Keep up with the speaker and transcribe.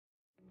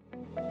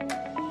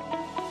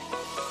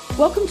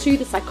Welcome to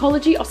the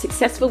Psychology of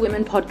Successful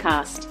Women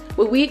podcast,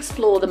 where we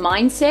explore the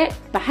mindset,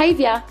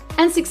 behaviour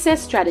and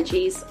success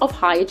strategies of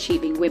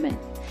high-achieving women.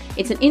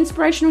 It's an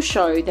inspirational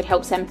show that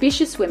helps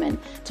ambitious women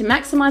to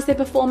maximise their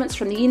performance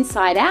from the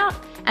inside out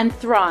and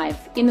thrive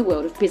in the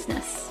world of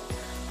business.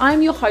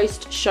 I'm your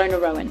host,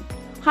 Shona Rowan,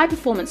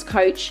 high-performance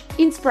coach,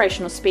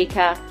 inspirational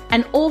speaker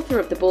and author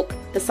of the book,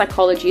 The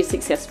Psychology of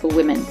Successful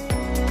Women.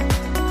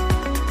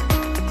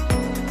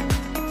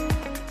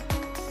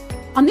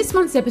 On this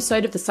month's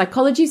episode of the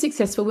Psychology of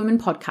Successful Women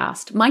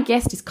podcast, my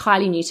guest is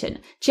Kylie Newton,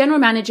 General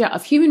Manager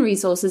of Human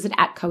Resources at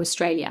ATCO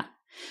Australia.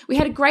 We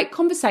had a great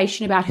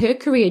conversation about her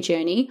career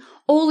journey,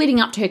 all leading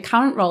up to her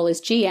current role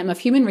as GM of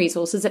Human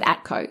Resources at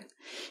ATCO.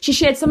 She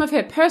shared some of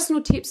her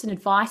personal tips and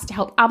advice to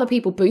help other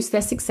people boost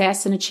their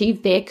success and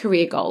achieve their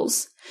career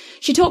goals.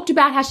 She talked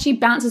about how she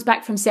bounces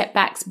back from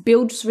setbacks,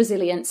 builds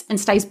resilience, and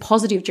stays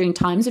positive during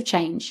times of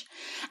change.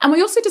 And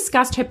we also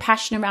discussed her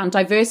passion around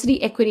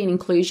diversity, equity, and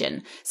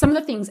inclusion, some of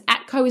the things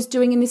ATCO is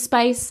doing in this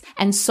space,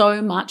 and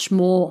so much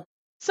more.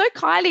 So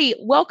Kylie,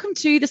 welcome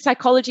to the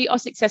Psychology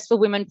of Successful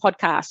Women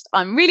podcast.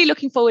 I'm really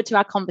looking forward to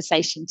our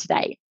conversation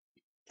today.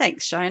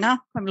 Thanks, Shona.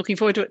 I'm looking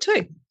forward to it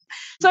too.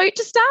 So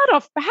to start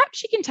off,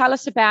 perhaps you can tell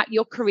us about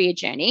your career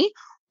journey,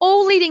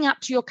 all leading up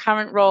to your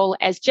current role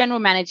as General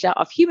Manager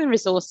of Human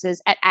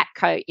Resources at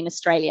ATCO in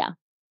Australia.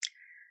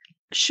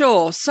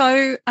 Sure.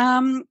 So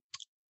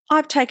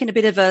I've taken a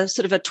bit of a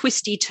sort of a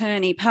twisty,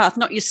 turny path,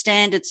 not your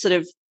standard sort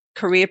of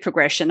career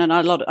progression. And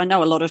I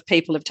know a lot of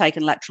people have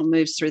taken lateral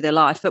moves through their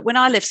life. But when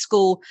I left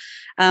school,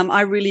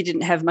 I really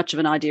didn't have much of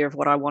an idea of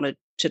what I wanted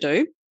to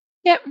do.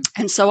 Yep.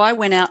 And so I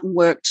went out and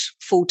worked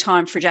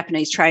full-time for a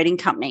Japanese trading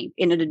company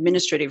in an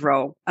administrative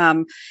role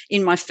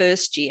in my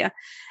first year.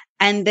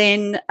 And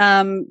then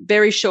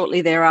very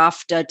shortly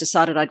thereafter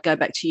decided I'd go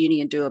back to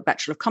uni and do a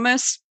Bachelor of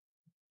Commerce,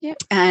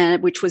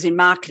 which was in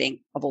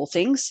marketing, of all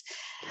things.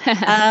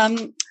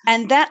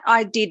 And that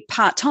I did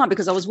part-time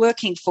because I was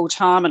working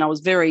full-time and I was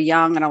very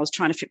young and I was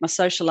trying to fit my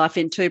social life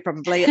in too,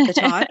 probably at the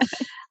time.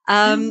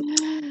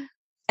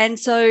 And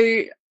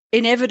so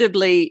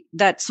inevitably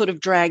that sort of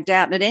dragged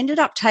out, and it ended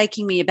up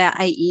taking me about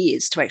 8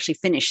 years to actually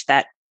finish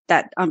that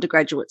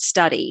undergraduate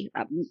study.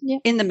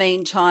 In the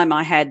meantime,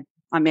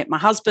 I met my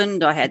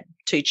husband, I had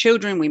 2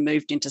 children, we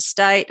moved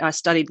interstate, I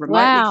studied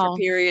remotely for a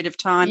period of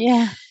time.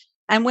 Yeah.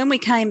 And when we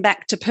came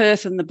back to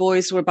Perth and the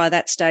boys were by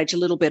that stage a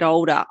little bit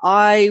older,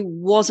 I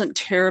wasn't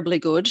terribly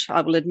good,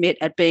 I will admit,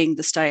 at being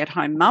the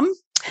stay-at-home mum.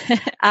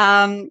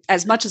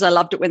 As much as I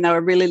loved it when they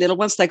were really little,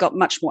 once they got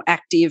much more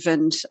active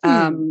and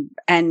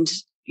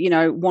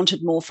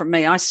wanted more from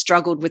me, I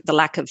struggled with the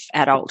lack of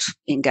adult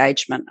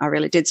engagement. I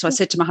really did. So I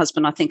said to my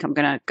husband, I think I'm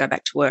going to go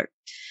back to work.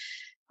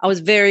 I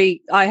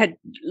think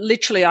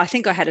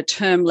I had a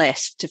term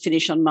left to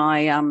finish on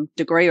my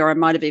degree, or I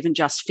might have even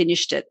just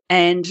finished it,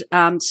 and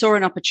saw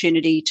an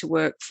opportunity to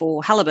work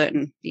for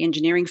Halliburton, the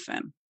engineering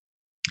firm.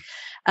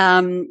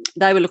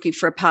 They were looking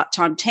for a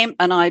part-time temp,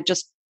 and I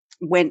just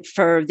went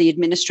for the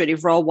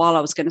administrative role while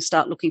I was going to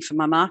start looking for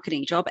my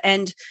marketing job.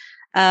 And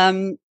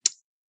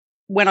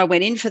when I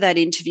went in for that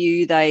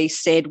interview, they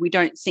said, "We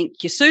don't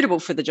think you're suitable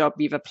for the job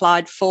you've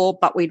applied for,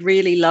 but we'd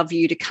really love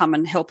you to come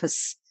and help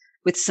us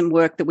with some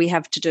work that we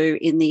have to do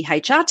in the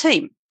HR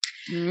team."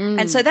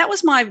 And so that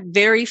was my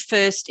very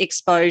first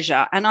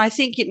exposure. And I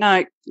think,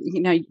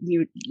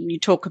 you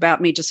talk about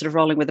me just sort of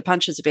rolling with the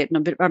punches a bit,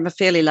 and I'm a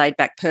fairly laid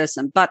back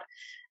person. But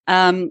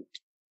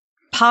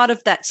part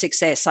of that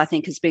success, I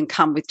think, has been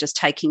come with just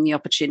taking the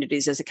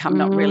opportunities as they come,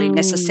 not really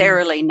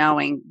necessarily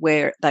knowing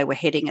where they were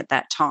heading at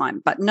that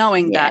time, but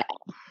knowing that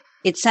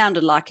it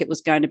sounded like it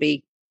was going to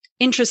be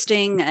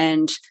interesting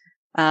and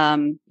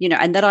and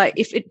that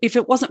if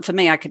it wasn't for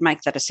me, I could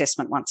make that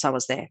assessment once I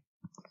was there.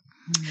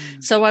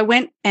 So I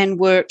went and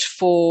worked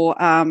for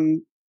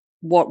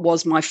what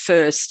was my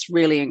first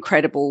really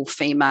incredible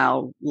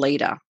female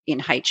leader in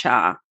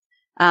HR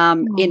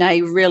in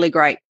a really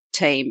great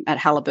team at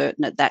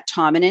Halliburton at that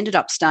time, and ended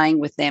up staying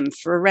with them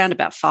for around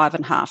about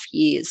 5.5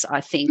 years,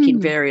 I think, in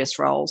various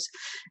roles.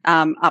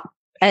 And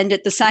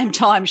at the same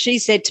time, she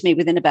said to me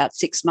within about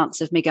 6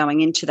 months of me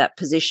going into that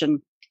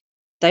position,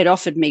 they'd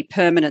offered me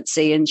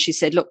permanency, and she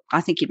said, "Look,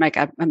 I think you'd make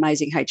an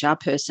amazing HR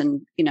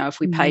person. If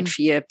we paid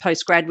for your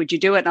postgrad, would you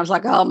do it?" And I was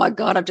like, "Oh my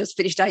God, I've just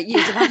finished 8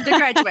 years of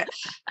undergraduate."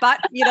 But,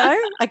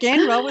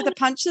 again, roll with the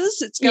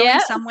punches. It's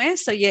going somewhere.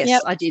 So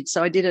yes, I did.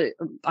 So I did it.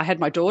 I had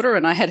my daughter,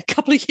 and I had a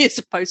couple of years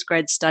of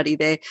postgrad study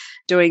there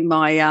doing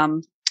my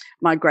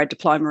my grad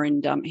diploma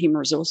in human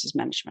resources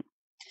management.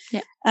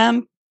 Yeah.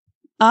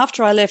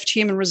 After I left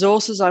human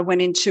resources, I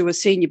went into a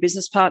senior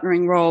business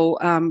partnering role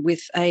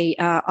with a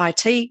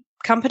IT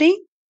company.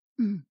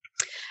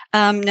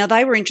 Now,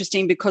 they were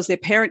interesting because their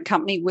parent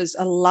company was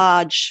a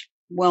large,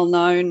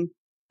 well-known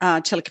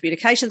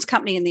telecommunications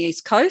company in the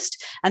East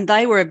Coast, and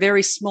they were a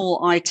very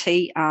small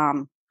IT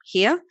arm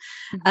here.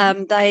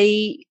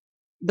 The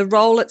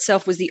role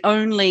itself was the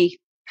only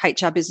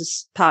HR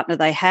business partner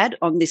they had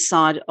on this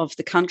side of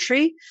the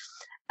country,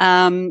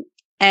 and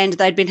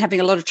they'd been having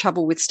a lot of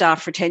trouble with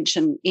staff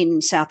retention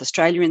in South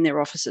Australia in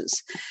their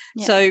offices.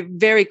 So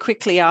very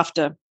quickly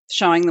after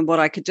showing them what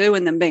I could do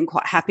and them being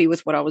quite happy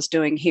with what I was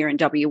doing here in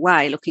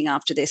WA, looking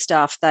after their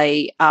staff,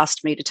 they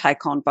asked me to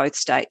take on both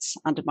states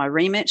under my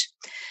remit.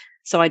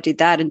 So I did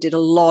that and did a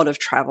lot of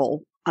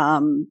travel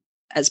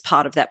as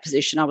part of that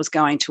position. I was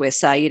going to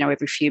SA,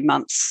 every few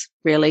months,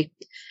 really,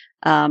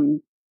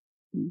 touching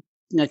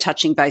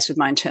base with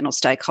my internal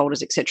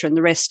stakeholders, etc. And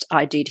the rest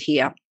I did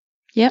here.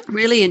 Yep.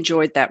 Really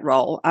enjoyed that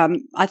role.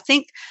 I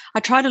think I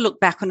try to look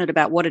back on it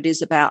about what it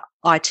is about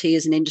IT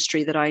as an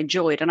industry that I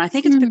enjoyed. And I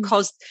think it's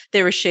because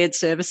there are shared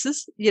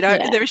services,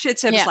 there are shared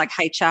services like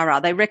HR are.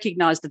 They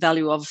recognise the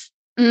value of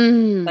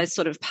those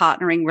sort of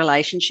partnering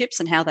relationships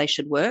and how they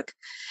should work,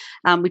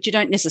 which you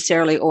don't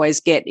necessarily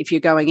always get if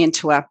you're going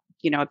into a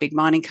big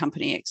mining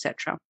company,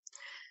 etc.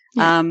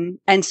 Yeah.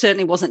 And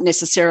certainly wasn't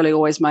necessarily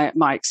always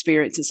my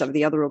experience in some of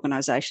the other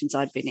organisations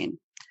I'd been in.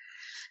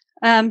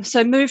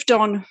 So moved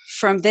on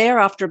from there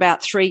after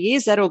about 3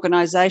 years. That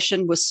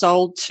organisation was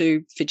sold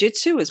to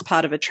Fujitsu as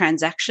part of a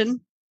transaction.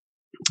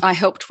 I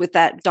helped with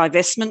that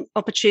divestment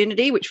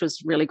opportunity, which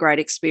was really great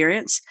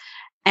experience,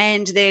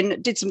 and then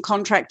did some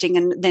contracting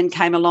and then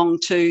came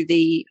along to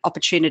the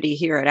opportunity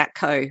here at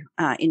ATCO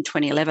in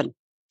 2011.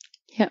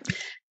 Yep.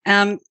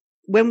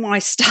 When I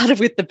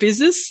started with the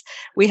business,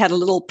 we had a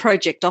little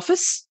project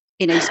office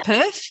in East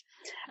Perth.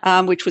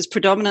 Which was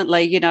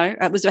predominantly,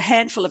 it was a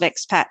handful of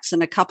expats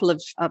and a couple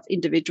of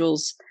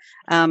individuals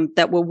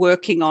that were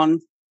working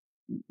on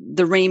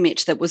the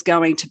remit that was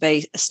going to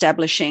be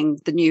establishing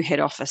the new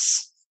head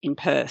office in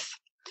Perth.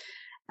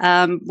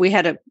 We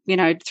had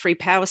 3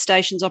 power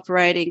stations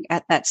operating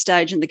at that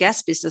stage, and the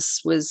gas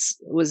business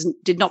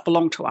did not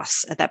belong to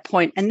us at that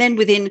point. And then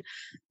within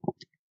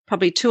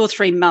probably 2 or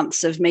 3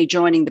 months of me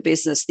joining the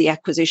business, the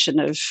acquisition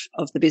of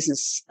the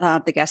business,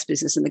 the gas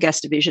business and the gas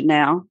division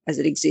now as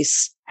it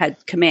exists had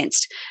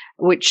commenced,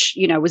 which,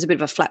 was a bit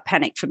of a flat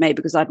panic for me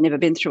because I'd never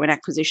been through an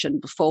acquisition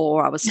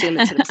before. I was still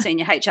in sort of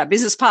senior HR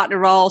business partner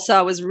role. So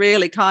I was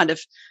really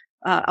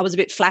I was a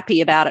bit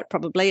flappy about it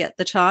probably at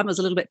the time. I was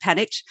a little bit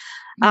panicked.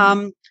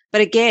 But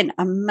again,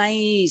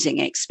 amazing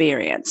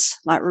experience,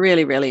 like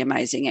really, really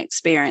amazing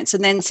experience.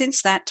 And then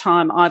since that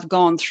time, I've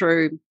gone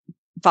through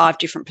 5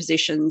 different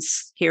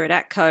positions here at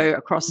ATCO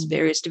across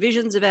various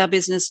divisions of our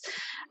business.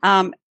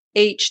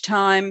 Each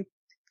time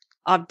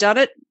I've done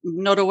it,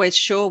 not always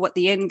sure what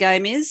the end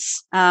game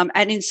is.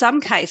 And in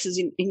some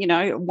cases,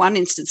 in one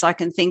instance I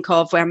can think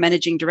of where a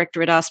managing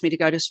director had asked me to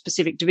go to a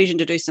specific division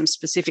to do some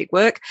specific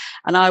work,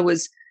 and I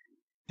was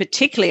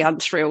particularly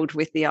unthrilled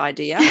with the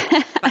idea.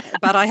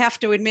 but I have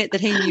to admit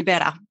that he knew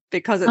better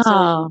because it's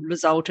all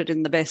resulted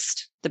in the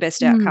best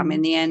outcome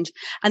in the end.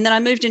 And then I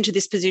moved into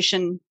this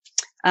position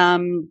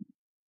 2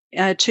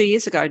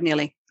 years ago,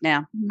 nearly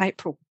now,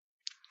 April.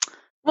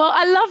 Well,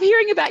 I love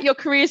hearing about your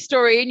career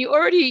story, and you're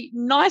already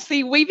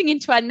nicely weaving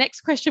into our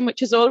next question,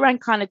 which is all around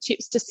kind of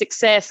tips to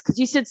success, because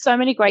you said so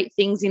many great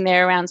things in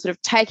there around sort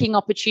of taking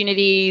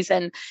opportunities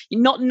and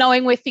not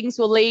knowing where things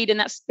will lead. And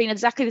that's been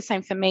exactly the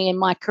same for me in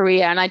my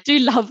career. And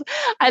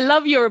I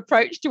love your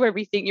approach to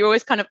everything. You're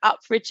always kind of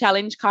up for a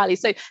challenge, Kylie.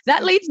 So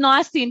that leads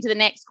nicely into the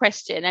next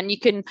question. And you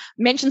can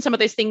mention some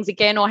of those things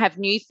again or have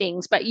new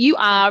things, but you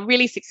are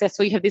really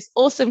successful. You have this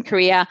awesome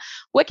career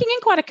working in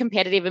quite a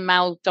competitive and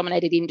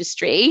male-dominated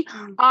industry.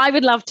 I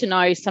would love to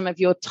know some of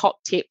your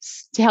top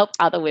tips to help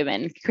other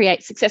women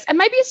create success, and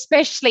maybe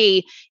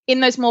especially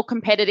in those more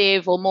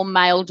competitive or more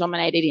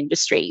male-dominated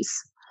industries.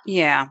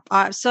 Yeah.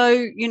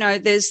 So,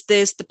 there's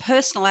the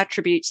personal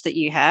attributes that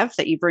you have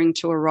that you bring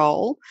to a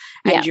role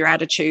and your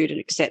attitude and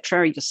et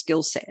cetera, your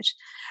skill set.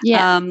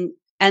 Yeah.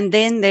 And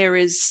then there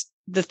is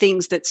the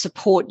things that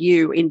support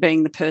you in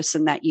being the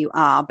person that you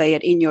are, be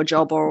it in your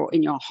job or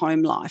in your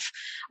home life.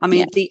 I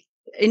mean,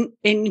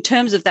 in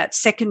terms of that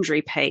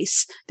secondary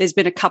piece, there's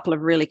been a couple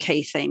of really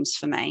key themes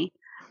for me.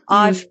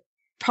 I've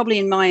probably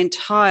in my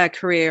entire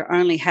career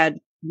only had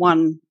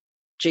one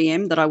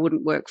GM that I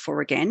wouldn't work for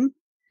again.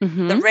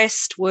 The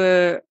rest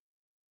were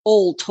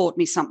all taught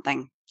me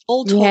something.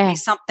 All taught me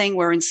something.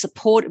 Were in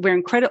support. We're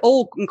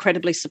all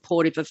incredibly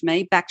supportive of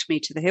me. Backed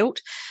me to the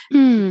hilt.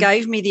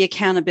 Gave me the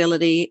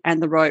accountability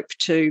and the rope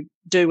to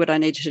do what I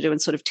needed to do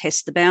and sort of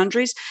test the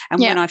boundaries.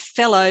 And when I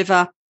fell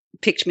over,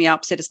 picked me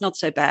up, said, "It's not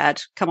so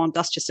bad. Come on,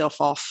 dust yourself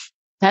off.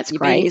 That's You're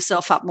great. beating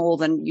yourself up more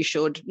than you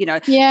should."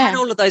 Had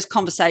all of those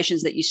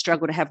conversations that you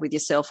struggle to have with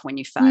yourself when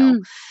you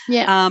fail.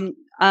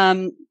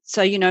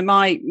 So,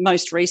 my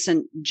most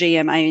recent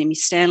GM, Amy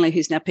Stanley,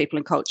 who's now People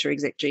and Culture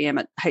Exec GM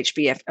at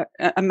HBF,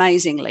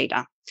 amazing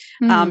leader,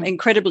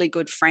 incredibly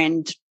good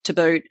friend to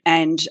boot,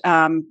 and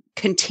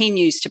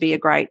continues to be a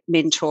great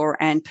mentor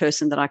and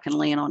person that I can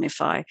lean on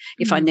if I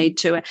need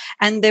to.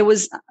 And there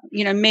was,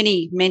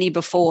 many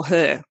before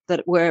her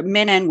that were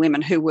men and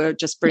women who were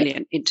just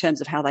brilliant in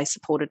terms of how they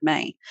supported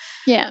me.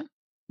 Yeah.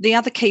 The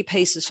other key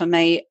pieces for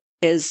me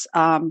is,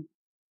 I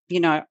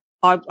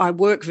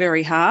work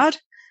very hard,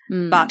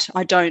 but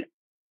I don't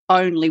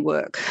only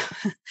work.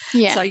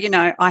 So,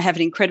 I have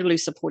an incredibly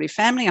supportive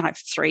family. I have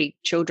 3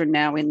 children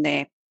now in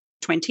their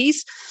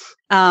 20s.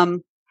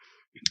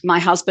 My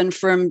husband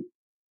from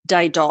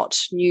day dot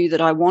knew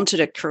that I wanted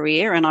a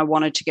career and I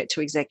wanted to get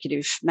to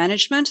executive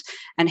management,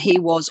 and he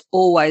was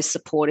always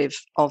supportive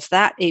of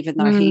that, even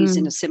though he's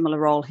in a similar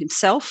role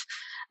himself.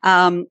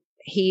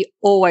 He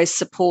always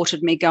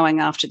supported me going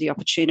after the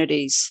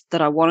opportunities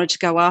that I wanted to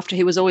go after.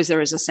 He was always there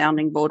as a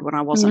sounding board when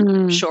I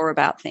wasn't sure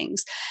about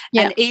things.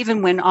 Yeah. And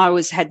even when I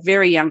had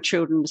very young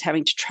children, was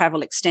having to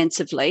travel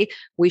extensively,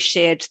 we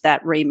shared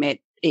that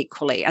remit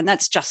equally. And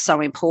that's just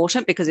so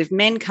important, because if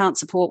men can't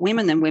support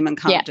women, then women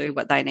can't do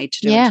what they need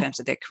to do in terms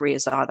of their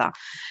careers either.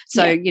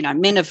 So, you know,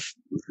 men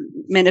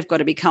have got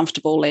to be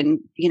comfortable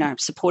in, you know,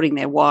 supporting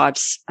their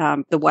wives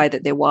the way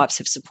that their wives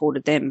have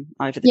supported them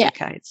over the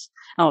decades.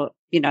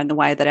 You know, in the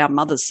way that our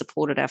mothers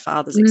supported our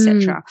fathers,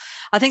 etc.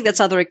 I think that's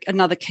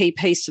another key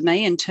piece for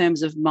me in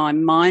terms of my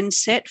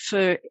mindset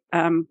for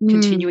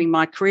continuing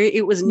my career.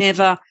 It was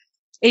never,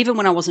 even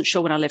when I wasn't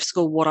sure when I left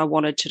school what I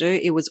wanted to do,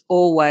 it was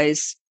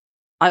always,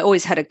 I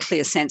always had a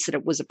clear sense that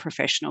it was a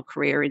professional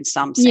career in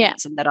some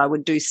sense, and that I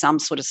would do some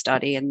sort of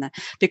study. And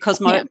because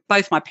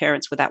both my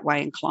parents were that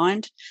way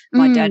inclined.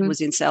 My dad was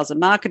in sales and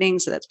marketing,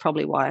 so that's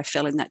probably why I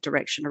fell in that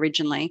direction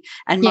originally.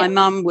 And my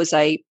mum was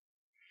a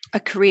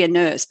career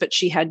nurse, but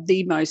she had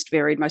the most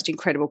varied, most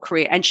incredible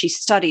career. And she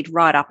studied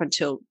right up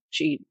until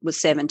she was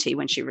 70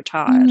 when she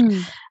retired,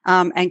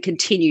 and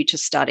continued to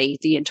study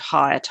the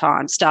entire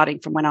time, starting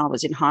from when I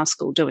was in high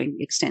school, doing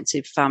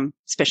extensive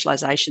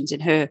specializations in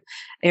her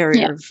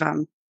area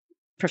of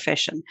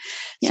profession.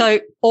 So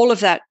all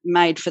of that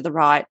made for the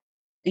right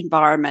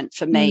environment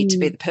for me to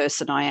be the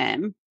person I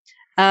am.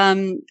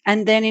 And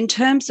then in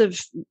terms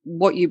of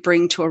what you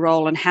bring to a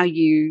role and how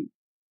you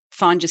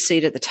find your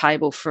seat at the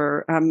table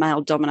for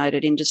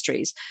male-dominated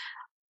industries,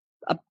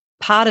 a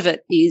part of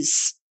it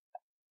is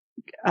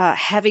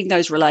having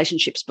those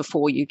relationships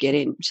before you get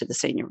into the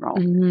senior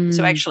role.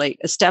 So actually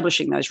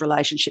establishing those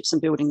relationships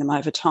and building them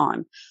over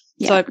time.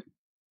 So,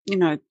 you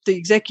know, the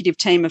executive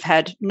team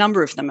a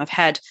number of them have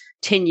had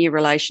 10-year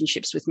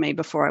relationships with me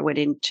before I went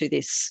into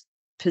this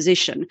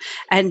position,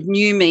 and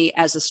knew me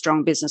as a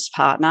strong business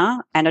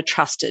partner and a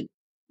trusted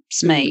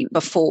SME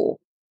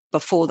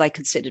before they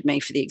considered me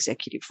for the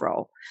executive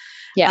role.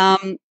 Now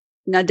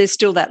there's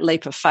still that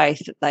leap of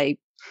faith that they,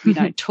 you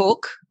know,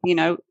 took, you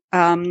know,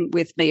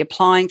 with me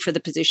applying for the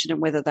position and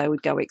whether they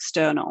would go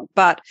external.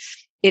 But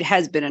it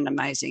has been an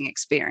amazing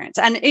experience.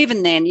 And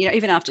even then, you know,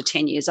 even after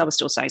 10 years, I was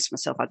still saying to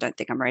myself, I don't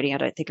think I'm ready. I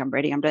don't think I'm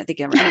ready. I don't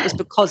think I'm ready. And it was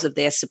because of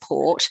their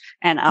support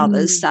and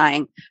others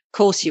saying, of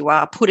course you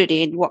are, put it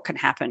in, what can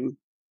happen?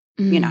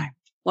 You know,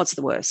 what's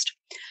the worst?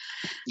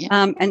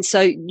 And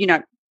so, you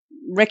know,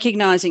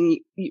 recognizing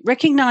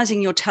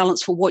your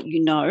talents for what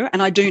you know,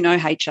 and I do know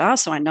HR,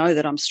 so I know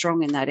that I'm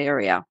strong in that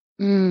area.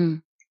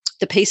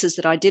 The pieces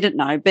that I didn't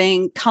know,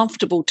 being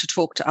comfortable to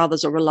talk to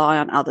others or rely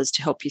on others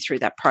to help you through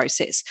that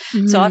process.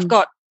 So I've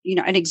got, you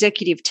know, an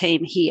executive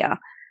team here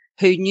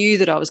who knew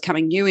that I was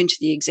coming new into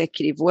the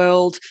executive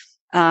world,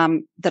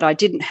 that I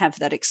didn't have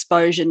that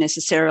exposure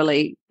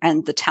necessarily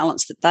and the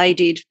talents that they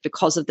did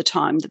because of the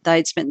time that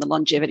they'd spent, the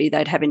longevity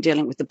they'd have in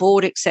dealing with the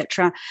board,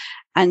 etc.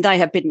 And they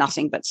have been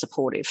nothing but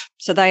supportive.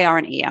 So they are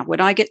an ear.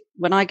 When I get,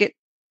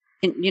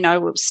 you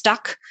know,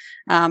 stuck,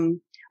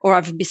 or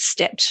I've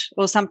misstepped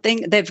or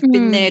something, they've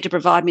been there to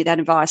provide me that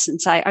advice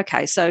and say,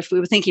 okay, so if we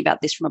were thinking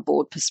about this from a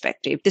board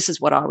perspective,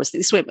 this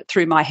went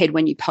through my head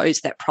when you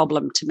posed that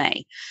problem to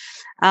me.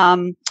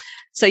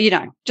 So, you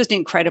know, just an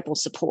incredible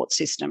support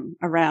system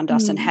around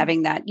us, and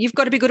having that. You've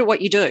got to be good at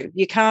what you do.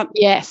 You can't.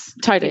 Yes,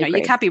 totally. You know,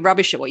 you can't be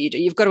rubbish at what you do.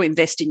 You've got to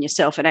invest in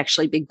yourself and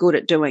actually be good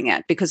at doing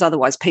it, because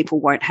otherwise people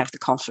won't have the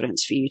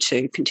confidence for you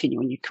to continue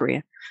in your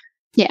career.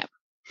 Yeah.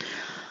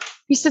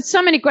 You said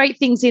so many great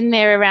things in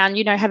there around,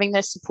 you know, having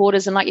those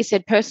supporters and, like you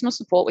said, personal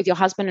support with your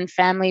husband and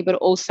family, but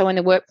also in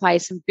the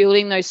workplace, and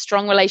building those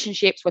strong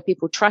relationships where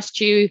people trust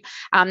you,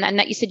 and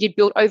that you said you'd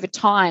built over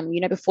time, you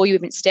know, before you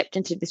even stepped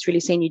into this really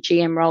senior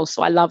GM role.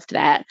 So I loved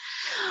that.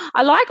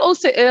 I like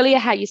also earlier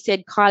how you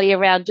said, Kylie,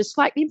 around just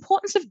like the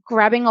importance of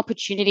grabbing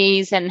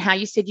opportunities, and how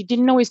you said you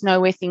didn't always know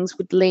where things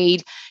would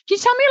lead. Can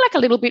you tell me like a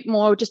little bit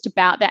more just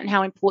about that and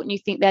how important you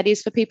think that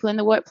is for people in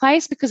the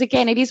workplace? Because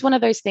again, it is one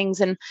of those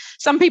things, and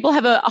some people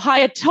have a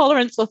higher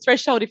tolerance or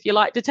threshold, if you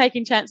like, to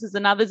taking chances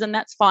than others, and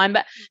that's fine.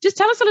 But just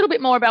tell us a little bit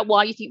more about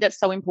why you think that's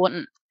so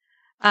important.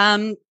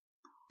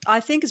 I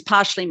think it's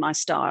partially my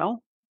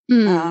style.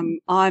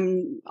 It's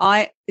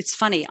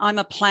funny. I'm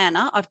a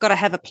planner. I've got to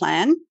have a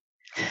plan,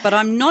 but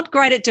I'm not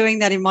great at doing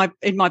that in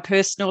my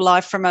personal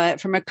life from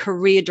a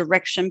career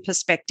direction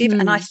perspective.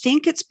 And I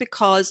think it's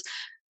because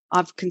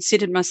I've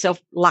considered myself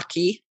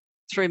lucky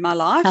through my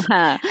life,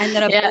 and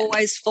that I've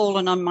always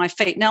fallen on my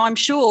feet. Now, I'm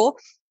sure,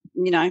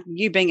 you know,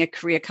 you being a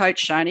career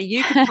coach, Shona,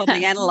 you could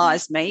probably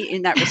analyse me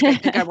in that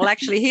respect and go, well,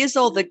 actually, here's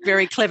all the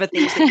very clever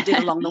things that you did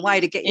along the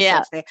way to get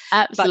yourself there.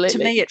 Absolutely. But to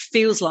me, it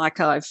feels like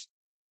I've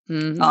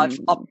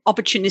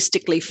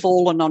opportunistically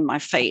fallen on my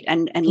feet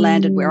and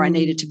landed where I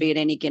needed to be at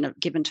any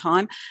given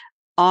time.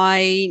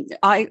 My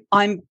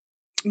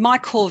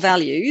core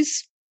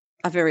values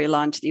are very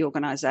aligned to the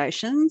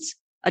organisations,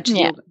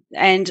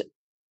 and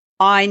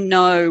I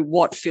know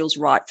what feels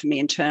right for me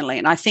internally.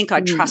 And I think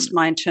I trust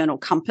my internal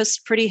compass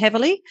pretty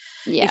heavily.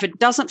 Yeah. If it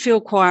doesn't feel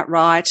quite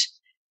right,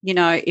 you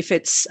know, if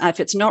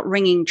it's not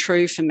ringing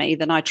true for me,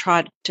 then I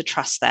try to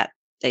trust that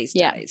these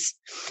days.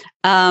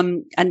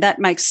 And that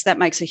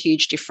makes a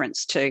huge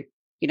difference to,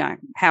 you know,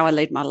 how I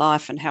lead my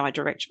life and how I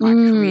direct my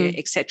career,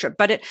 etc.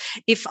 But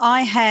if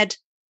I had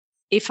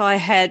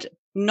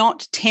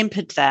not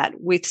tempered that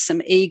with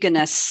some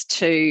eagerness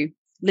to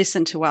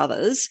listen to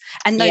others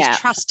and those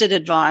trusted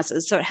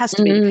advisors. So it has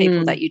to be the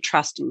people that you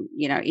trust in,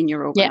 you know, in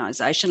your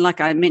organization.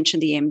 Like I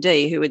mentioned, the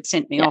MD who had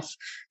sent me off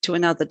to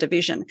another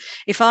division.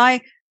 If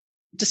I,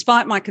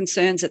 despite my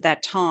concerns at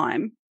that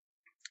time,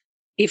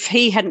 if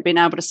he hadn't been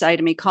able to say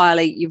to me,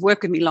 Kylie, you've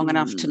worked with me long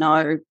enough to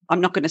know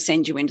I'm not going to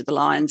send you into the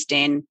lion's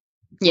den.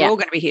 We're all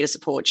going to be here to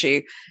support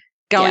you.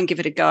 Go and give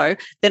it a go.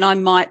 Then I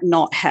might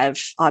not have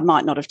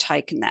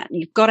taken that.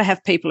 You've got to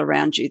have people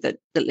around you that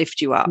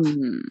lift you up,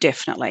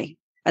 definitely,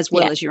 as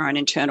well as your own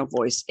internal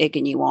voice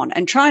egging you on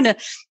and trying to,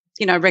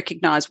 you know,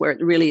 recognize where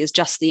it really is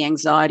just the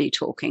anxiety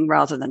talking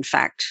rather than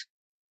fact.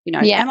 You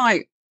know,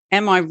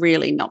 am I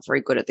really not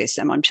very good at this?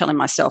 Am I telling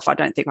myself I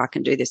don't think I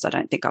can do this? I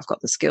don't think I've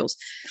got the skills.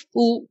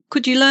 Well,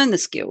 could you learn the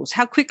skills?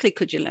 How quickly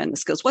could you learn the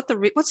skills? What's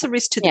the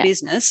risk to the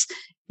business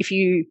if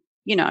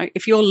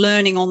if you're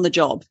learning on the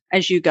job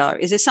as you go?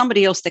 Is there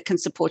somebody else that can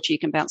support you? You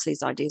can bounce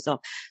these ideas off.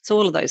 So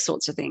all of those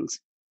sorts of things.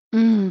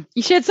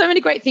 You shared so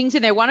many great things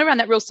in there. One around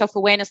that real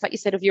self-awareness, like you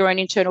said, of your own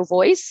internal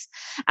voice,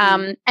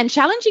 and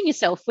challenging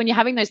yourself when you're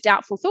having those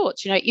doubtful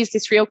thoughts. You know, is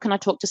this real? Can I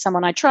talk to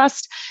someone I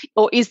trust?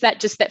 Or is that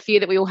just that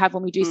fear that we all have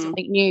when we do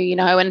something new, you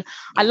know? And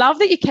I love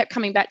that you kept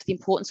coming back to the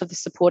importance of the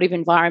supportive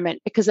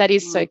environment, because that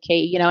is so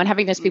key, you know, and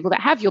having those people that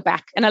have your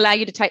back and allow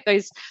you to take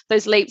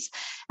those leaps.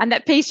 And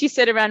that piece you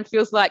said around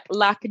feels like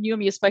luck, and you and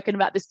me have spoken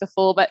about this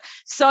before, but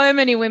so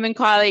many women,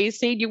 Kylie,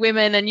 senior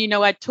women, and, you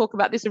know, I talk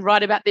about this and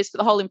write about this, but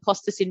the whole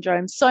imposter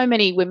syndrome, so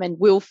many women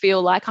will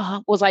feel like,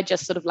 was I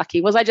just sort of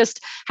lucky? Was I just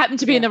happened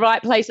to be in the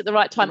right place at the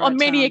right time on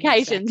many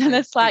occasions? Exactly. And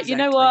it's like, you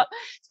know what?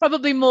 It's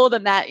probably more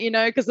than that, you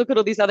know, because look at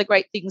all these other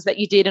great things that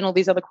you did and all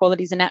these other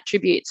qualities and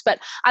attributes. But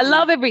I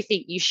love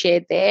everything you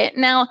shared there.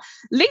 Now,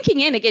 linking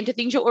in again to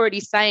things you're already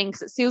saying,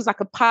 because it feels like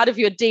a part of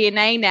your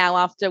DNA now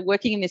after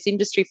working in this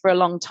industry for a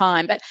long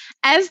time. But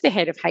as the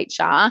head of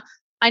HR,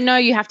 I know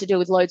you have to deal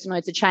with loads and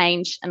loads of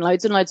change and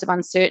loads of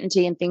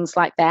uncertainty and things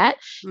like that.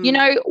 You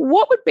know,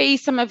 what would be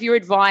some of your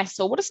advice,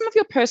 or what are some of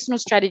your personal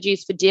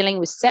strategies for dealing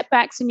with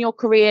setbacks in your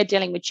career,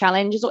 dealing with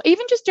challenges, or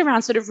even just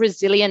around sort of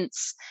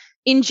resilience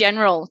in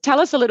general?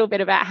 Tell us a little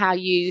bit about how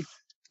you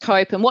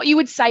cope and what you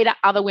would say to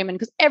other women,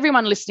 because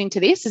everyone listening to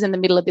this is in the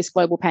middle of this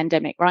global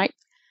pandemic, right?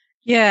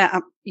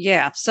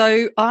 Yeah.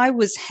 So I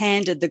was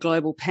handed the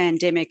global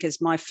pandemic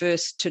as my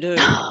first to-do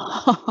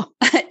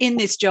in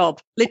this job,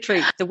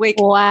 literally the week.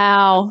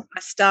 Wow. I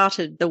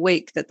started the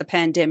week that the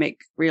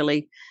pandemic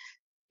really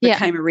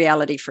became a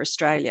reality for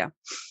Australia.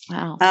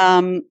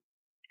 Wow.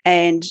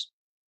 And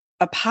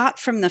apart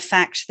from the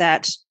fact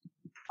that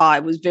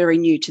I was very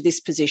new to this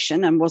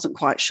position and wasn't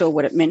quite sure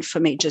what it meant for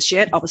me just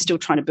yet, I was still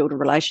trying to build a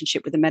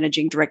relationship with the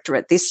managing director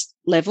at this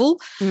level.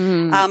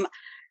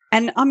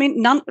 And I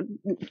mean,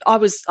 I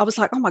was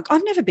like, oh my God,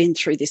 I've never been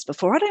through this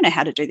before. I don't know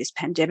how to do this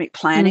pandemic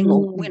planning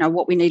or, you know,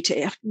 what we need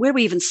to, where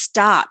we even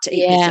start to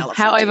eat this elephant.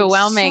 How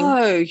overwhelming.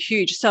 So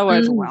huge, so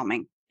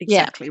overwhelming.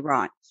 Exactly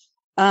right.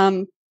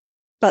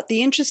 But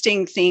the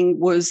interesting thing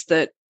was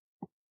that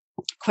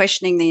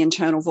questioning the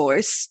internal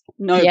voice,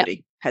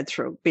 nobody had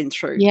been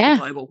through the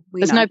global.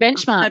 There's no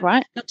benchmark,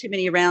 right? Not too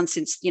many around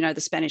since, you know,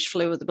 the Spanish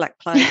flu or the Black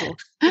Plague, or,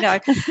 you know.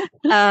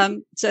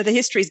 So the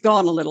history's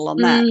gone a little on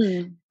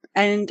that.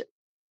 And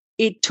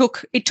it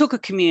took a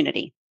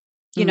community.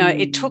 You know,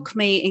 it took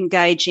me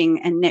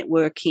engaging and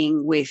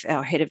networking with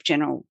our head of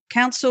general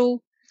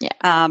counsel,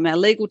 our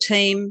legal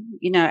team,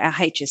 you know, our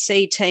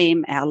HSE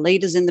team, our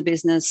leaders in the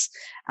business,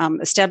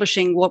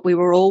 establishing what we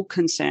were all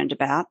concerned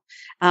about.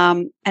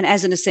 And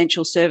as an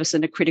essential service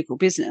and a critical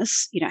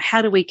business, you know,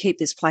 how do we keep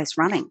this place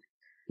running?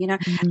 You know,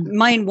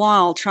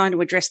 meanwhile, trying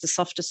to address the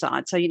softer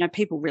side. So, you know,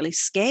 people really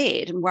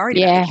scared and worried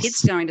about the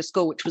kids going to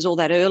school, which was all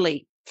that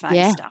early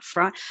phase stuff,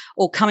 right?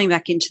 Or coming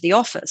back into the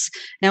office.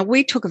 Now,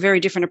 we took a very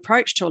different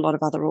approach to a lot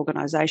of other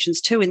organisations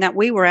too, in that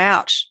we were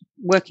out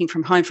working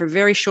from home for a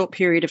very short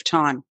period of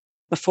time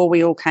before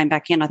we all came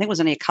back in. I think it was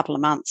only a couple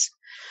of months.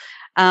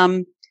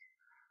 And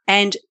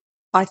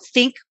I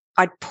think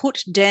I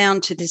put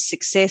down to the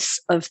success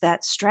of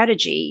that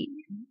strategy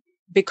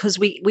because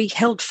we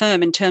held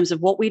firm in terms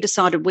of what we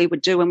decided we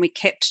would do, and we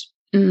kept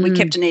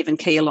an even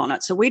keel on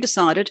it. So we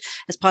decided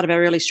as part of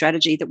our early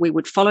strategy that we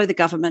would follow the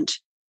government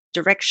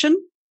direction.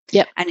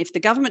 And if the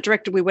government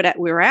directed we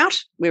were out.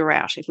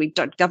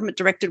 If government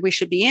directed we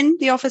should be in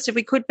the office, if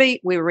we could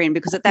be, we were in,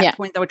 because at that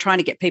point they were trying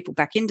to get people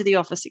back into the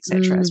office,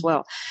 etc. as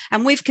well.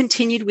 And we've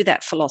continued with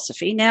that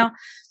philosophy. Now,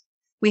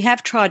 we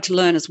have tried to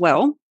learn as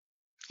well.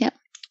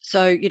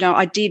 So, you know,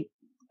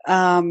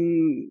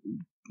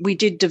 we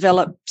did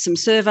develop some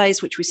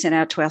surveys which we sent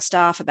out to our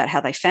staff about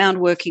how they found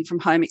working from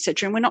home,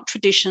 etc. And we're not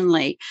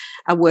traditionally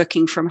a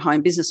working from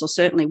home business, or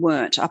certainly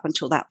weren't up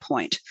until that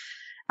point.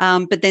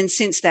 But then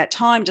since that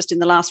time, just in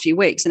the last few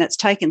weeks, and it's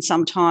taken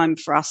some time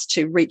for us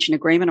to reach an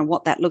agreement on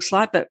what that looks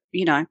like, but,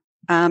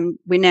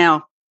 we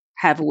now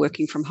have a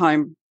working from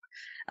home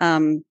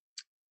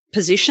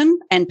position,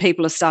 and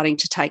people are starting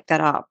to take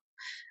that up.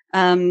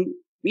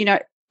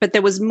 But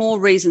there was more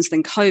reasons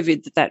than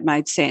COVID that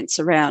made sense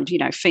around,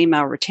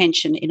 female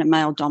retention in a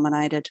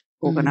male-dominated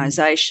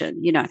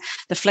organisation.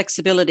 The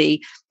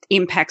flexibility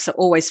impacts are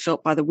always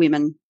felt by the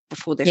women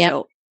before they're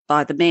felt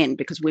by the men,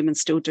 because women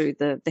still do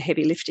the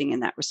heavy lifting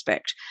in that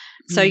respect.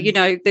 So,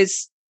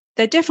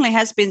 there definitely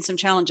has been some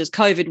challenges.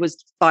 COVID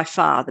was by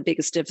far the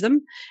biggest of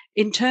them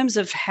in terms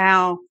of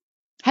how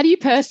do you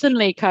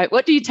personally cope?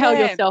 What do you tell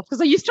yourself?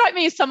 Because you strike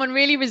me as someone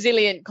really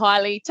resilient,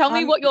 Kylie. Tell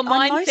me what your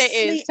mindset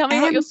is. Tell me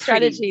what your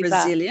strategies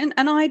are. Resilient,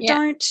 and I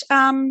don't.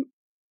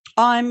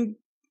 I'm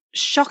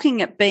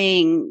shocking at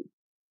being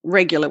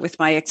regular with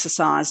my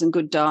exercise and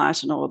good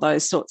diet and all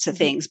those sorts of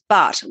things.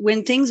 But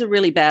when things are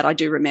really bad, I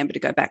do remember to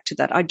go back to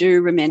that. I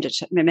do remember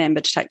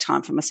to take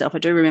time for myself. I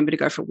do remember to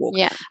go for a walk.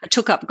 Yeah. I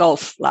took up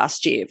golf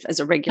last year as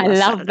a regular. I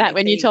love that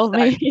when you told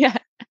me. Yeah.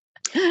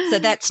 So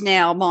that's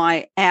now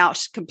my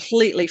out,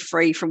 completely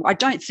free from. I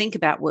don't think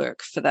about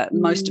work for the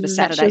most of a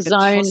Saturday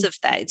because of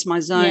that. It's my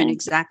zone,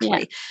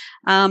 exactly.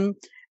 Yeah.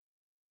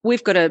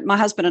 My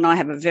husband and I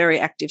have a very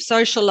active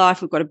social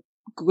life. We've got a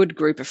good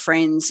group of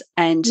friends,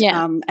 and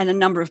a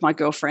number of my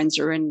girlfriends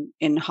are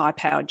in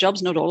high-powered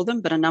jobs. Not all of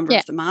them, but a number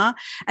of them are.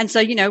 And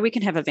so we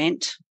can have a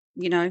vent.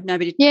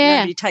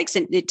 Nobody takes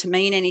it to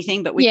mean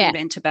anything, but we can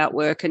vent about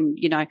work and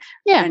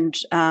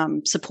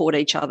and support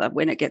each other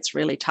when it gets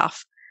really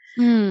tough.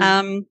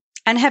 And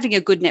having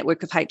a good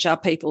network of HR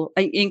people,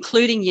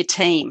 including your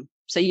team.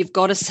 So you've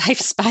got a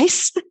safe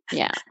space.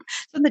 Yeah.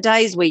 So the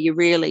days where you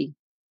really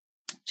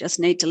just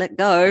need to let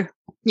go.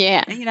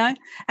 Yeah.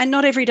 And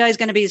not every day is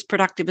going to be as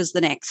productive as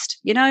the next.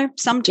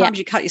 Sometimes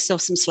you cut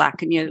yourself some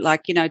slack and you're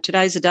like,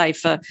 today's a day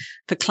for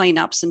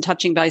cleanups and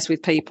touching base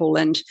with people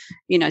and,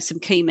 some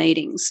key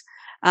meetings.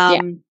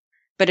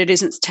 But it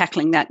isn't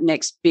tackling that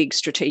next big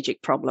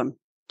strategic problem.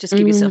 Just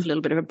give yourself a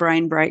little bit of a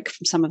brain break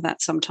from some of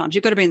that sometimes.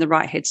 You've got to be in the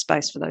right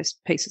headspace for those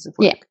pieces of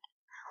work. Yeah.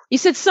 You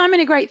said so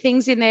many great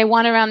things in there,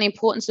 one around the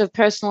importance of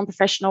personal and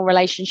professional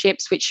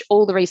relationships, which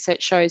all the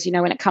research shows,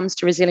 when it comes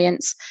to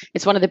resilience,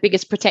 it's one of the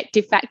biggest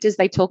protective factors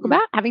they talk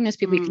about, having those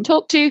people you can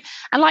talk to.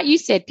 And like you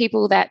said,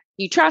 people that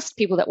you trust,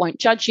 people that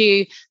won't judge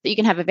you, that you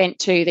can have a vent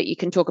to, that you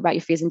can talk about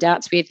your fears and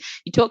doubts with.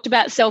 You talked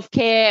about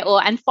self-care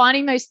and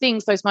finding those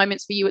things, those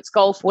moments for you, it's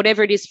golf,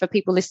 whatever it is for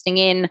people listening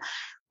in,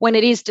 when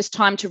it is just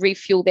time to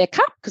refuel their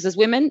cup, because as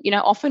women,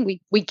 often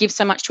we give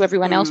so much to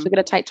everyone else, we've got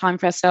to take time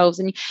for ourselves.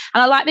 And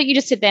I like that you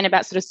just said then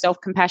about sort of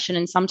self-compassion,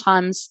 and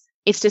sometimes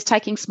it's just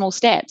taking small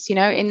steps,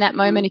 in that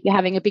moment if you're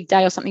having a big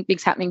day or something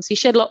big's happening. So you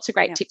shared lots of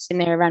great tips in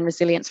there around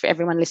resilience for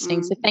everyone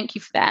listening. So thank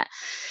you for that.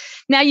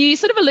 Now, you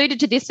sort of alluded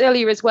to this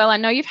earlier as well. I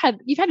know you've had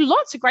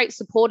lots of great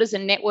supporters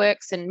and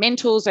networks and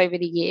mentors over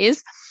the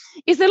years.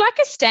 Is there like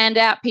a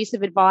standout piece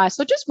of advice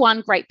or just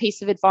one great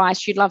piece of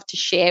advice you'd love to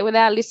share with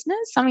our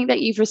listeners, something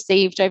that you've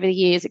received over the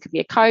years? It could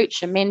be a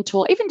coach, a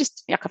mentor, even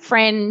just like a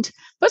friend.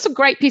 What's a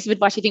great piece of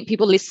advice you think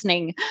people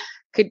listening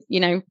could,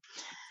 connect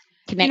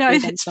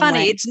with? It's funny.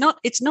 Way?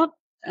 It's not.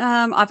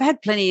 I've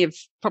had plenty of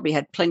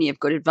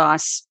good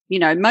advice.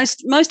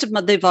 Most of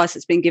the advice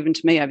that's been given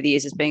to me over the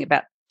years is being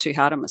about too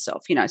hard on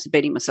myself, so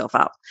beating myself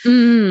up.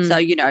 So,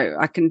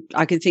 I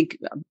can think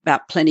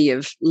about plenty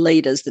of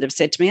leaders that have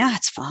said to me,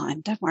 it's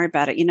fine, don't worry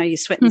about it. You're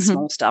sweating the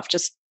small stuff,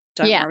 just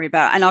don't worry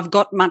about it. And I've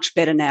got much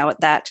better now at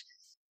that,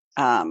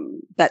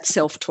 that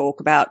self-talk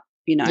about,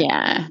 you're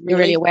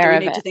really aware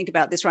of it. You need to think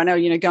about this right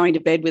now, going to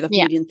bed with a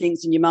million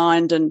things in your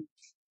mind and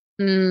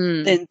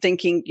then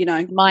thinking, you're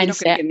not going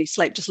to get any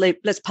sleep, just leave,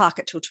 let's park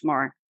it till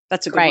tomorrow.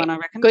 That's a good one, I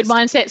reckon. Good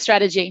mindset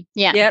strategy.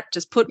 Yeah. Yep,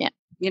 just put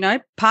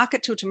park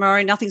it till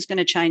tomorrow. Nothing's going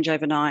to change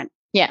overnight.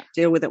 Yeah.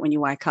 Deal with it when you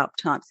wake up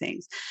type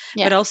things.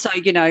 Yeah. But also,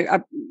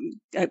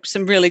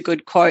 some really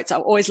good quotes. I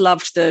always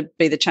loved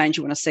be the change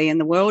you want to see in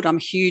the world. I'm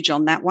huge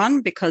on that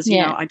one because,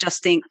 I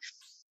just think,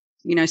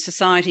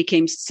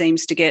 society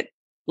seems to get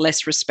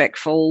less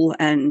respectful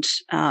and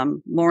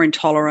more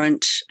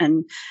intolerant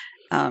and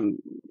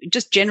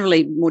just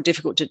generally more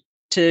difficult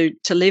to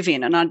live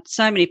in. And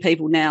so many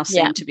people now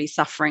seem to be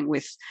suffering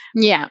with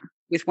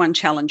one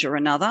challenge or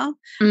another.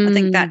 I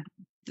think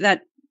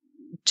that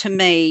to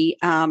me,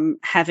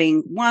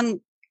 having one,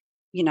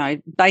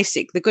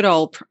 basic, the good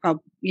old,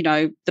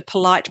 the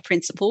polite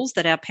principles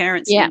that our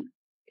parents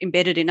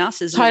embedded in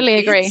us as totally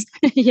agree.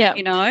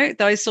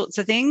 Those sorts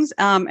of things,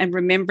 and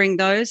remembering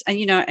those, and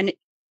and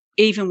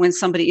even when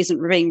somebody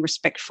isn't being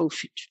respectful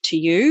to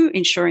you,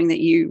 ensuring that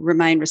you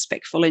remain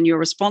respectful in your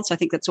response. I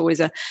think that's always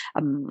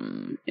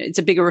it's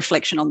a bigger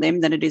reflection on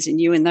them than it is in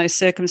you in those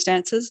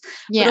circumstances.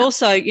 Yeah. But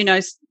also,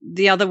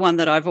 the other one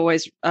that I've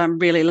always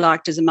really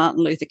liked is a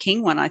Martin Luther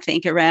King one, I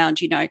think, around,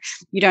 you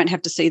don't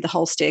have to see the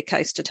whole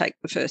staircase to take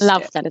the first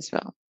step. Love that as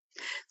well.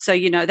 So,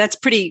 that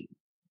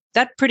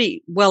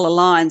pretty well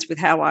aligns with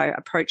how I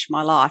approach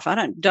my life.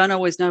 I don't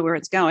always know where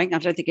it's going. I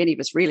don't think any of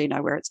us really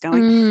know where it's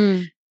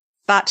going.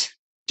 But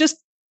just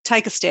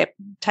take a step,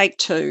 take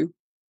two,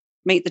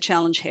 meet the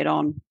challenge head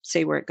on,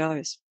 see where it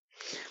goes.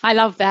 I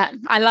love that.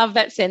 I love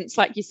that sense,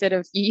 like you said,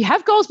 of you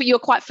have goals, but you're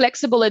quite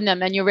flexible in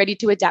them and you're ready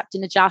to adapt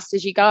and adjust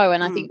as you go.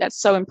 And I think that's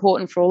so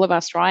important for all of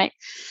us, right?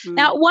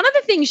 Now, one of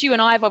the things you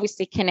and I have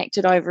obviously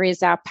connected over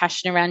is our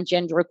passion around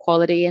gender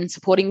equality and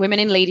supporting women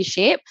in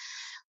leadership.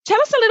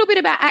 Tell us a little bit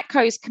about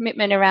ATCO's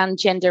commitment around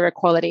gender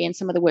equality and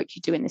some of the work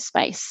you do in this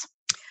space.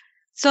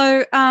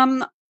 So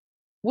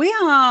we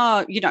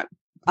are,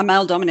 a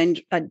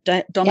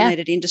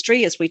male-dominated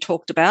industry, as we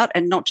talked about,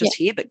 and not just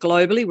here, but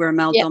globally, we're a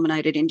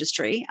male-dominated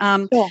industry.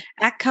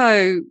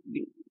 ATCO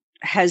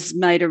has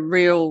made a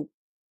real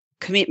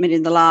commitment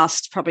in the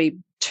last probably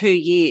 2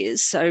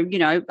 years. So,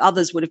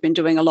 others would have been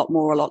doing a lot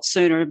more, a lot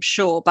sooner, I'm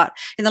sure. But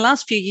in the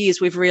last few years,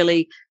 we've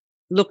really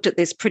looked at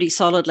this pretty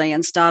solidly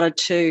and started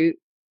to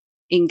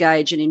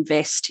engage and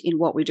invest in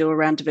what we do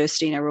around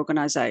diversity in our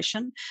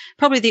organisation.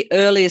 Probably the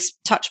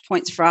earliest touch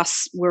points for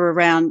us were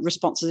around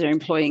responses to our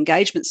employee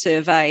engagement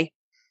survey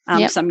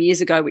some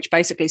years ago, which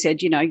basically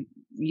said,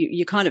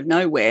 you kind of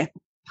nowhere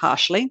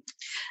partially,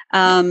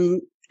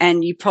 and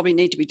you probably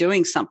need to be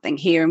doing something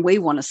here, and we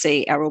want to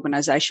see our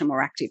organisation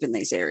more active in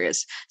these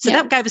areas. So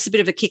that gave us a bit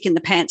of a kick in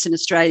the pants in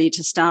Australia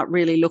to start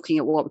really looking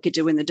at what we could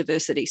do in the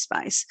diversity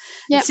space.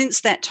 And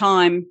since that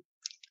time,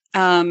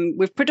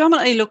 we've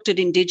predominantly looked at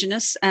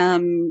Indigenous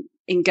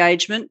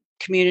engagement,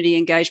 community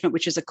engagement,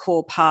 which is a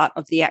core part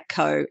of the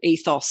ATCO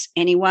ethos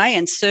anyway,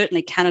 and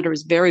certainly Canada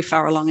is very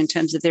far along in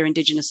terms of their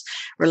Indigenous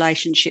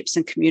relationships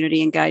and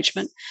community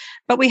engagement.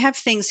 But we have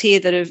things here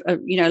that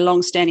are,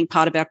 long-standing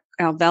part of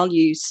our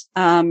values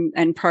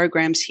and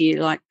programs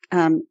here, like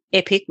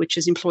EPIC, which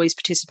is employees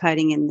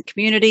participating in the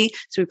community.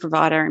 So we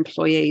provide our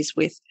employees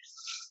with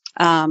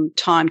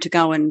time to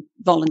go and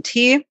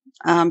volunteer.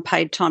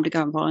 Paid time to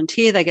go and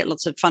volunteer. They get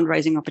lots of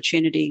fundraising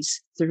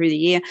opportunities through the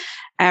year.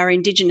 Our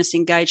Indigenous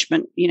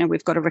engagement,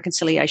 we've got a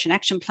reconciliation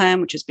action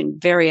plan, which has been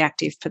very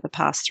active for the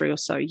past 3 or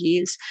so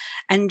years.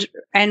 And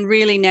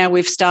really now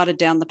we've started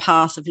down the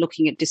path of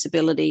looking at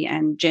disability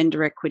and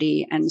gender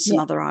equity and some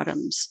other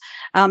items.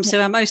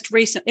 So our most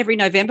recent, every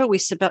November, we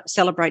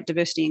celebrate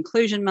Diversity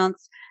Inclusion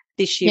Month.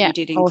 This year we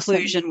did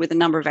inclusion with a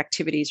number of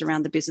activities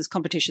around the business,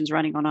 competitions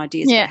running on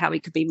ideas about how we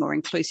could be more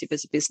inclusive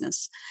as a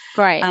business.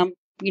 Great.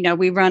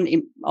 We run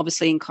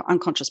obviously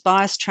unconscious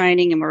bias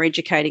training, and we're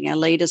educating our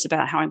leaders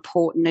about how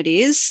important it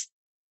is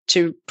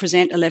to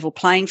present a level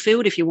playing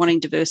field if you're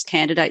wanting diverse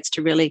candidates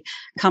to really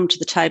come to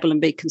the table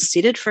and be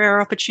considered for our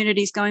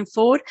opportunities going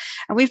forward.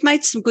 And we've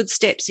made some good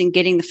steps in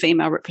getting the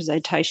female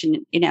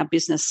representation in our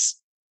business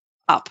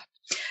up.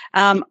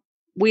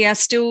 We are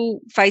still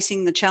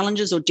facing the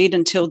challenges, or did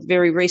until the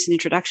very recent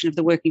introduction of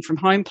the working from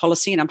home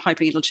policy, and I'm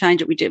hoping it'll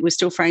change. We're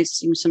still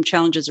facing some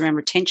challenges around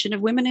retention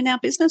of women in our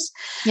business.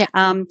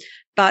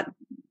 But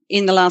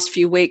in the last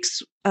few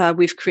weeks,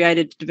 we've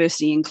created a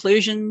diversity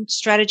inclusion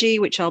strategy,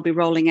 which I'll be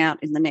rolling out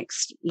in the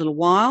next little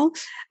while,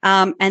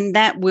 and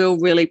that will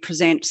really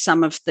present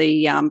some of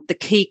the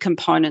key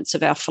components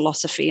of our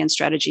philosophy and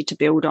strategy to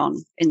build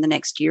on in the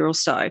next year or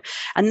so.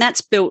 And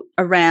that's built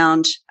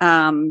around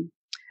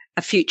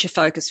a future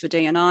focus for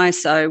D&I.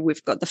 So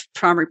we've got the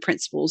primary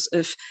principles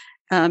of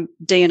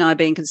D&I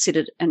being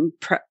considered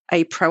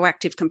a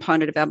proactive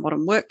component of our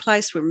modern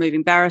workplace. We're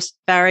removing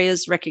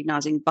barriers,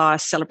 recognising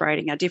bias,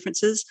 celebrating our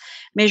differences,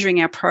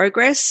 measuring our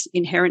progress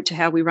inherent to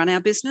how we run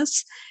our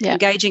business,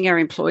 engaging our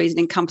employees and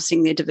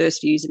encompassing their diverse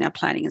views in our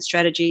planning and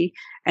strategy,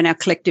 and our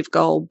collective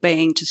goal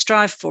being to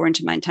strive for and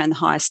to maintain the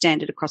highest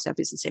standard across our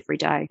business every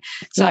day.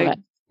 So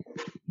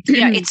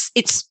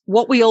it's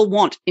what we all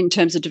want in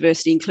terms of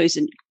diversity,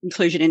 inclusion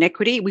and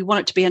equity. We want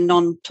it to be a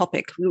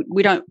non-topic.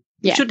 We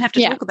shouldn't have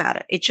to talk about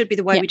it. It should be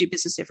the way we do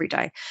business every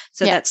day.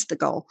 So that's the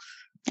goal.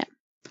 Yeah.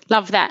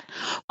 Love that.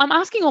 I'm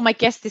asking all my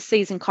guests this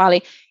season,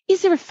 Kylie,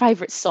 is there a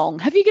favourite song?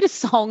 Have you got a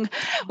song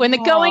when the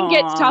going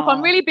gets tough?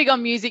 I'm really big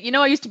on music.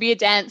 I used to be a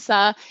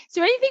dancer. Is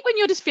there anything when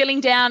you're just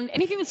feeling down,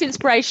 anything that's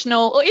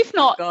inspirational, or if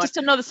not, just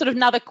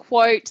another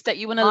quote that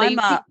you want to leave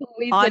people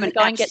with when the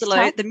going gets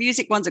tough? The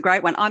music one's a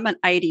great one. I'm an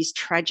 80s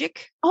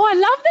tragic. Oh, I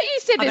love that you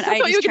said this. I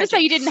thought you were going to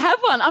say you didn't have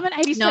one. I'm an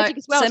 80s tragic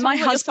as well. So my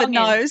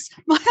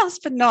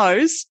husband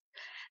knows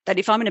that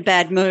if I'm in a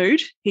bad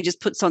mood, he just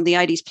puts on the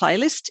 80s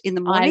playlist in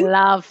the morning. I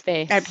love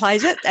this. And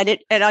plays it,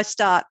 and I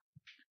start.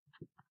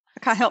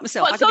 I can't help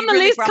myself. What's on the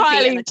list,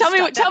 Kylie? Tell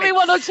me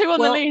one or two on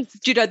the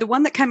list. The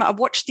one that came out, I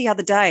watched the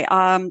other day.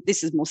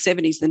 This is more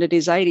 70s than it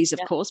is 80s, of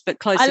course, but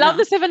close enough. I love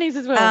the 70s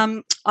as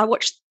well.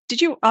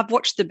 I've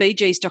watched the Bee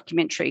Gees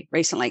documentary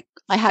recently.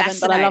 I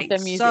haven't, but I love their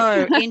music.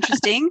 So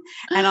interesting,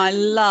 and I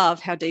love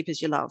How Deep Is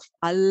Your Love.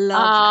 I love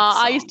that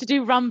song. I used to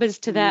do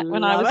rumbas to that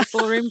when I was a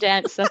ballroom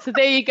dancer. So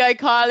there you go,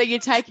 Kylie. You're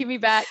taking me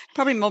back.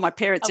 Probably more my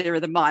parents' era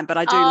than mine, but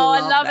I do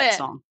love that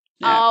song.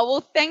 Yeah. Oh,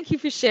 well, thank you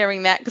for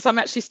sharing that, because I'm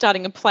actually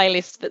starting a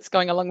playlist that's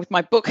going along with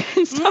my book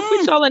and stuff,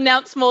 which I'll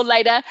announce more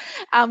later,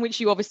 which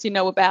you obviously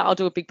know about. I'll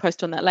do a big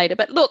post on that later.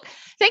 But look,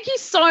 thank you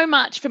so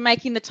much for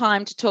making the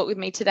time to talk with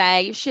me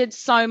today. You've shared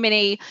so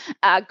many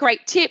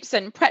great tips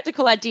and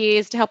practical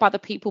ideas to help other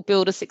people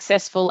build a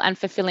successful and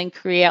fulfilling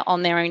career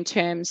on their own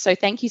terms. So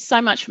thank you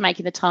so much for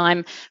making the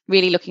time.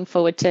 Really looking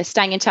forward to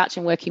staying in touch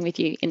and working with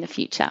you in the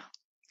future.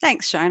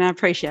 Thanks, Shona. I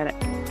appreciate it.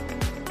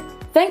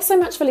 Thanks so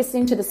much for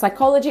listening to the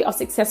Psychology of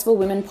Successful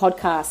Women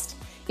podcast.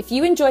 If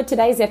you enjoyed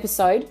today's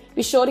episode,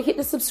 be sure to hit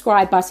the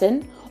subscribe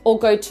button or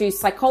go to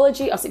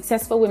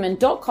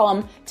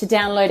psychologyofsuccessfulwomen.com to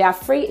download our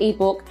free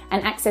ebook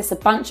and access a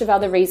bunch of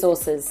other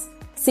resources.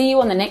 See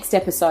you on the next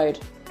episode.